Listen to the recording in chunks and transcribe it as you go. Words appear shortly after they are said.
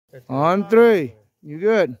On three. You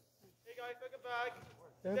good? Hey guys, welcome back.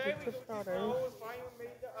 Today we go to Flagstaff.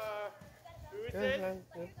 Who is it?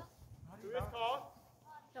 Who is called?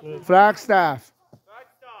 Flagstaff.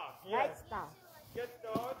 Flagstaff. Flagstaff. Get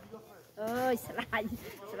started. Ơi,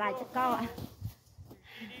 slide cho con ạ.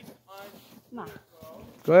 Mà.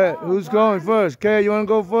 Go ahead. Who's going first? Kay, you want to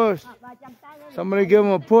go first? Somebody give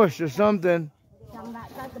him a push or something.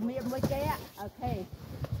 Okay.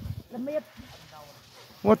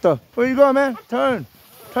 What the? Where you going, man? Turn.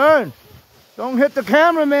 Turn. Don't hit the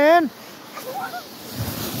camera, man.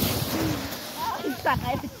 I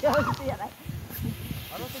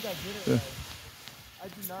don't think I did it. I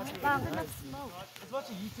do not do it. It's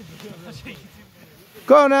watching YouTube video.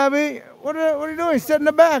 Go, Nabi. What are you doing? Sit in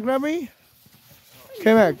the back, Nabi.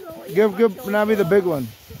 Come back. Give Nabi the big one.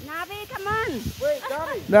 Nabi, come on. Wait,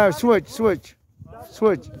 Nabi. Now switch.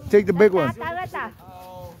 Take the big one.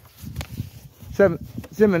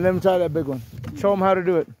 Simon, let him try that big one. Show him how to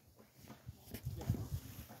do it.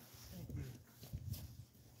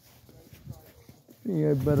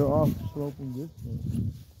 You're better off sloping this way.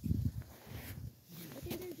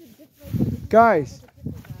 Guys,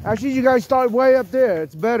 actually you guys start way up there.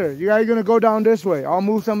 It's better. You guys are gonna go down this way. I'll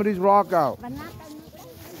move some of these rock out.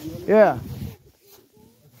 Yeah.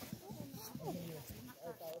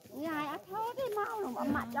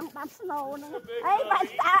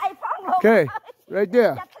 Okay, right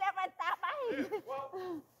there.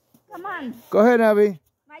 Come on. Go ahead, Abby.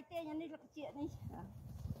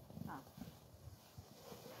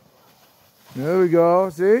 There we go.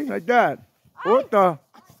 See? Like that. What the?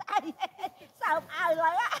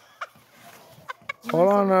 Hold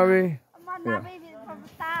on, Abby. Yeah.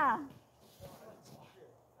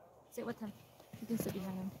 Sit with him. You can sit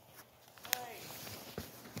behind him.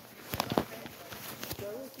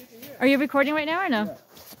 Are you recording right now or no?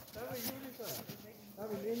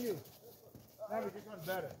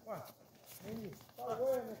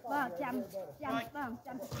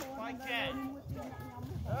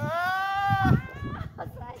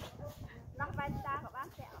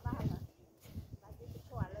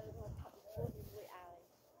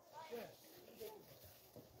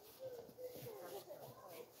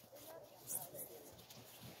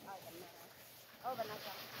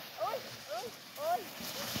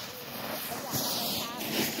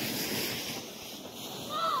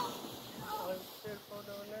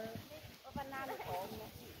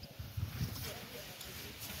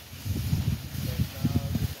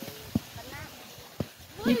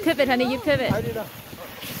 You pivot, honey, you pivot.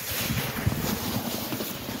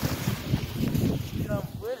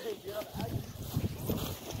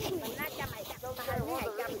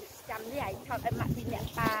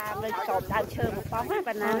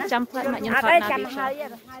 Jump lại mạnh nhân vật nào đi sao?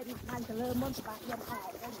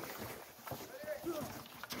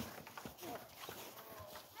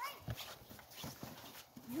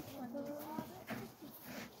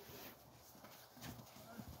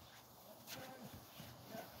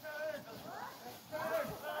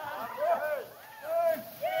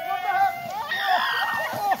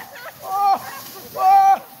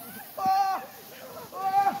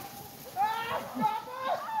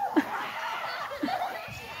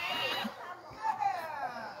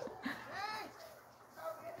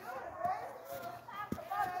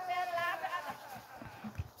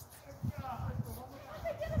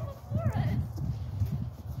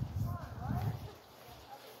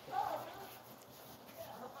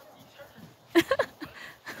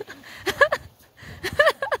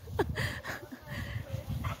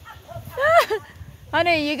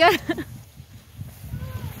 Honey, you got.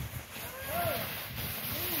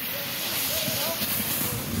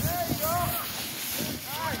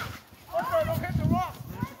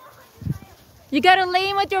 You gotta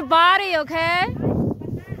lean with your body, okay?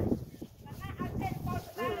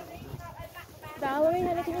 Valerie,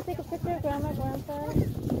 honey, can you take a picture of Grandma, Grandpa?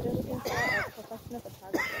 They're looking for a professional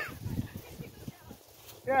photographer.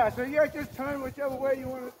 Yeah, so you guys just turn whichever way you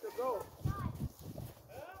want it to go.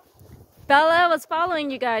 Bella was following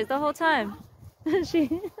you guys the whole time. She's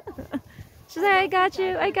like, I got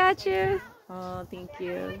you, I got you. Oh, thank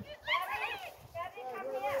you.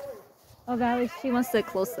 Oh, Valerie, she wants to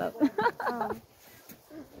close up. Oh.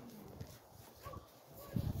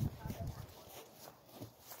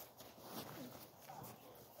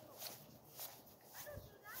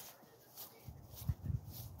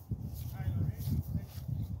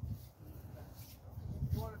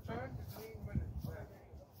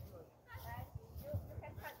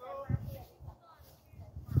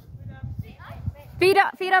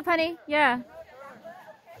 Feet up, honey. Yeah.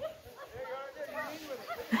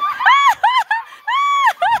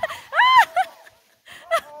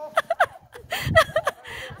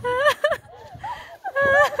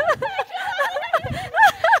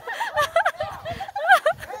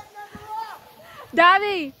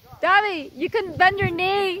 Davi, Davi, you can bend your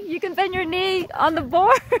knee. You can bend your knee on the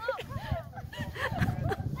board.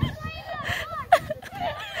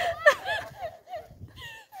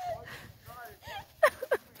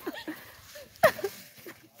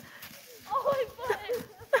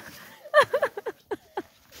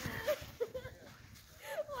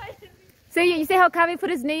 See, you see how Kavi put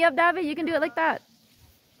his knee up, Davi? You can do it like that.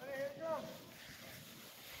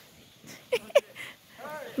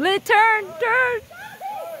 Turn.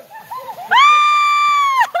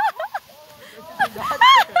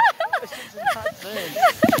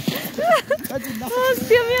 Oh,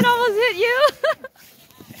 Simeon almost hit you.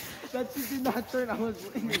 That shit did not turn. I was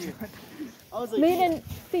waiting. I was like, Maiden,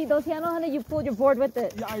 see those handle, honey, you pulled your board with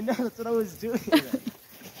it. yeah, I know. That's what I was doing.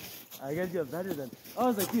 I gotta do better than. I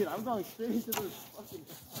was like, dude, I'm going straight into this fucking.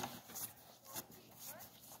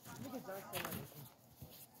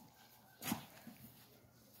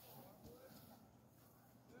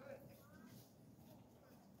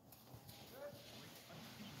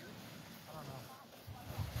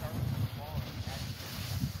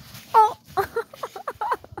 Oh.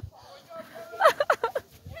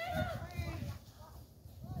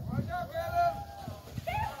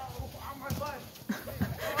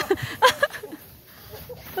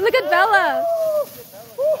 Look at Bella.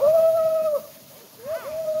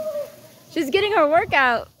 She's getting her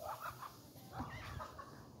workout.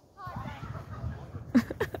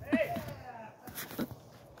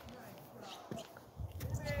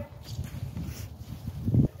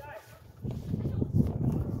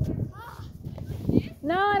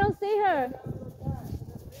 No, I don't see her.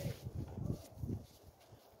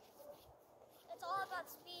 It's all about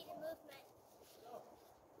speed and movement.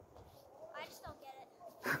 I just don't get it.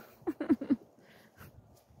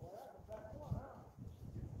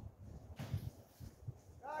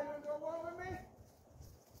 You wanna go one with me?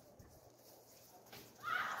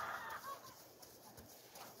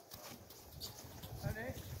 Honey,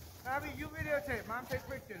 Abby, you videotape. Mom, take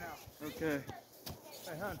picture now. Okay.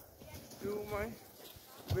 Hey, hon, do my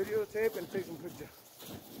videotape and take some picture.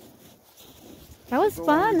 That was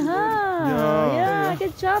fun, huh? Yeah,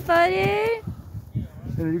 good job, buddy.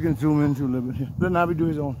 And you can zoom into a little bit here. Let Nabi do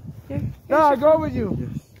his own. Here, No, I go with you. Yes.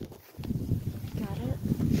 got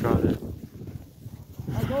it. Got it.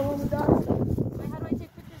 I go home with that. Wait, how do I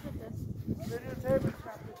take pictures with this? Videotape and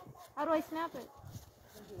snap it. How do I snap it?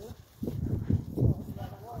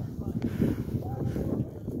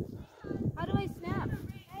 How do I snap?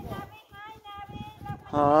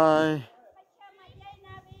 Hi.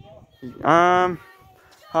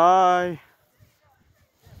 Hi.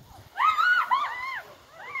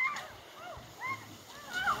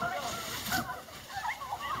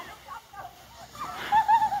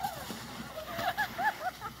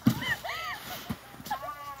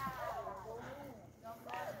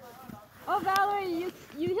 Oh, Valerie,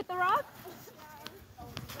 you hit the rock?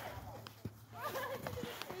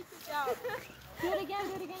 Do it again,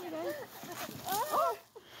 you guys. Oh,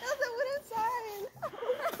 that's a wooden sign.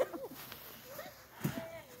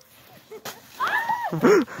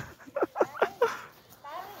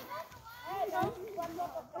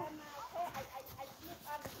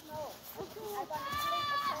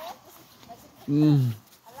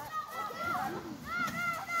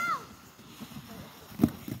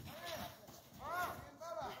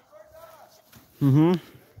 Mm-hmm.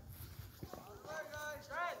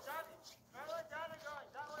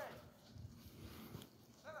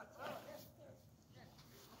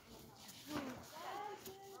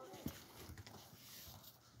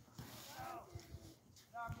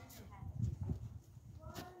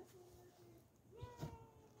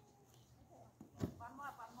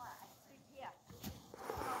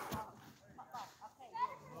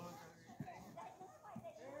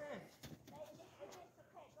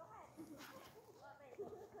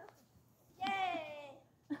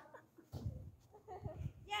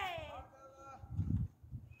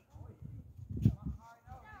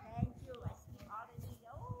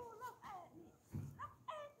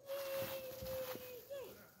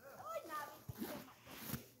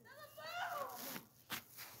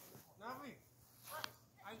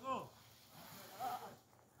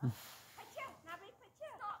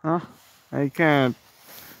 Huh? I can't.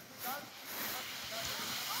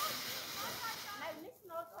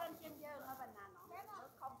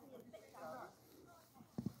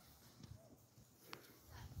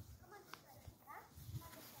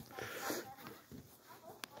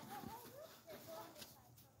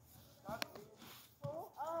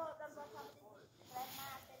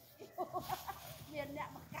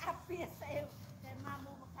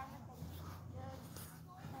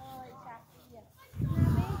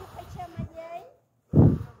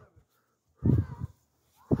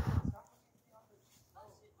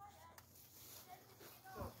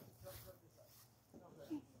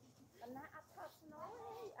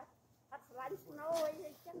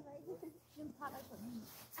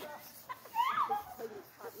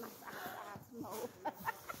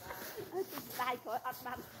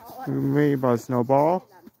 You mean about snowball?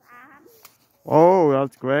 Oh,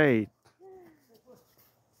 that's great.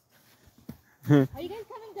 Are you guys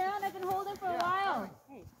coming down? I've been holding for a while.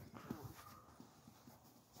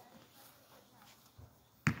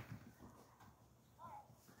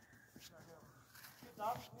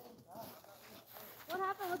 What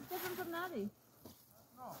happened? What's different from Navi?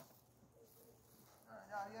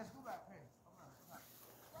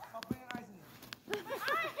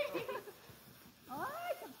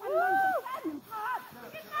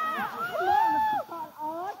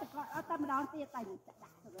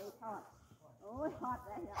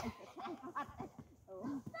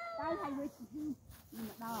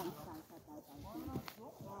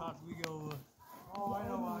 We go. Oh, I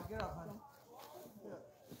know. Get up, honey.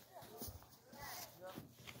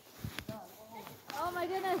 Oh my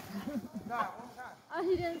goodness. Oh,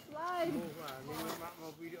 he didn't slide.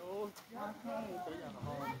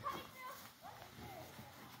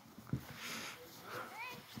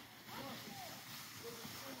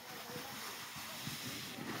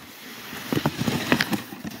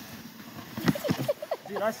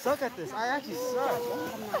 Dude, I suck at this. I actually suck.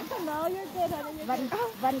 No, you're good, honey.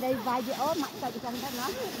 Vấn đề vài cái ốm mạnh chạy trong đó nó.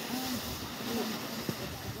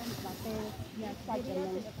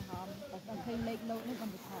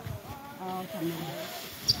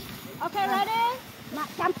 Okay, ready? Mà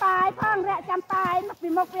chăm bài phong rẽ chăm bài mặc vì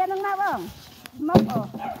một viên năng nào không? Mốc ở.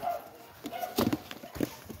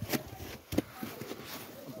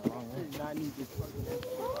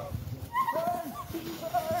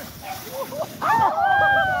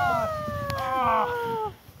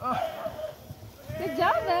 Good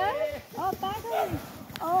job, man. Oh, back in.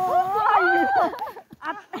 Oh.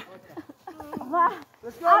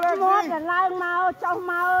 Let's go, Lexi.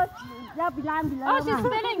 Oh, she's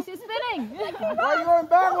spinning. She's spinning. Why are you going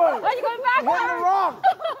backwards? Why are you going You're hitting backwards? it wrong.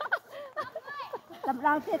 Tầm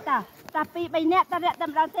đong thế ta. Ta pi bay nè ta rẽ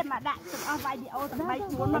tầm đong thế mà đại tụi ông vài đi ô tụi bay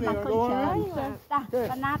muốn mà bằng khơi chơi. Ta,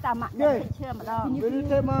 ta na ta mà để chơi mà đong. We need to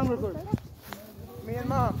take mom real quick. Me and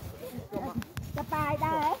mom. Chăm bài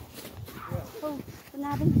đây. Ừ, ta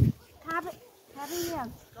na đi. Khá đi. Khá đi nha.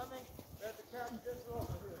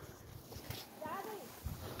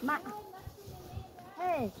 Ma.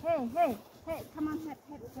 Hey, hey, hey, hey, come on,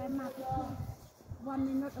 have my picture. 1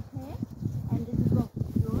 minute, okay? And then you go.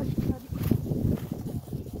 Good.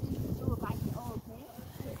 Do a bite, okay?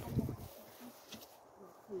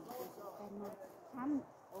 Come,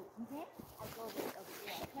 okay? I go over here,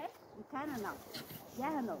 okay? You can or no?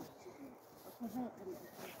 Yeah or no? Okay,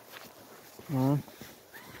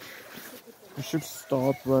 I should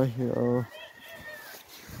stop right here.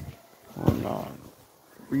 Hold on.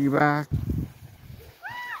 Be back.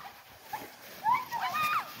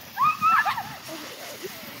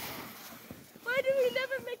 Why do we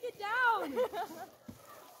never make it down?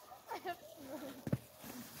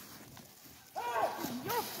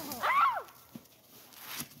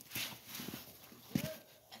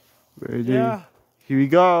 Ready? Yeah. Here we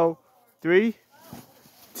go. 3,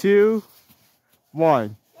 2,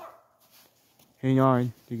 1. Hang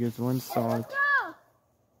on. He gets one start.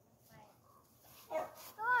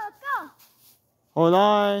 Hold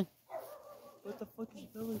on. What the fuck is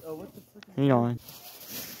Billy? Oh, what the fuck is Hang on.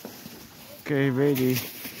 Okay, ready.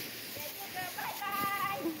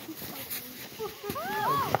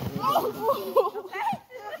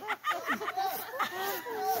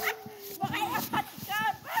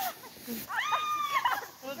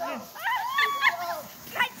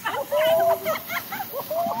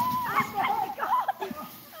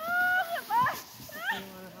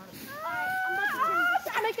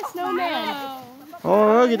 Make a snowman.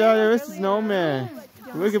 Oh, look at that. There's a snowman.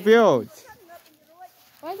 Look at build.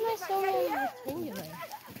 Why is my snowman rectangular?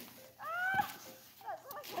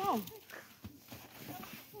 Oh.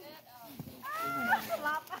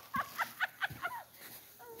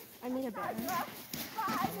 I made a better.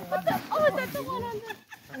 What the? Oh, is that the one on the?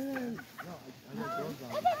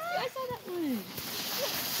 I saw that one.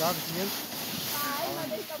 Stop again.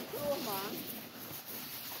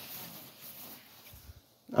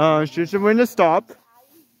 Should we to stop?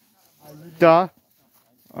 Duh.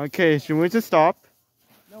 Okay, should we to stop?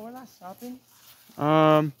 No, we're not stopping.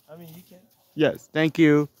 I mean, you can. Yes, thank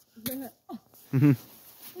you. Look at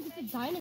the dinosaur.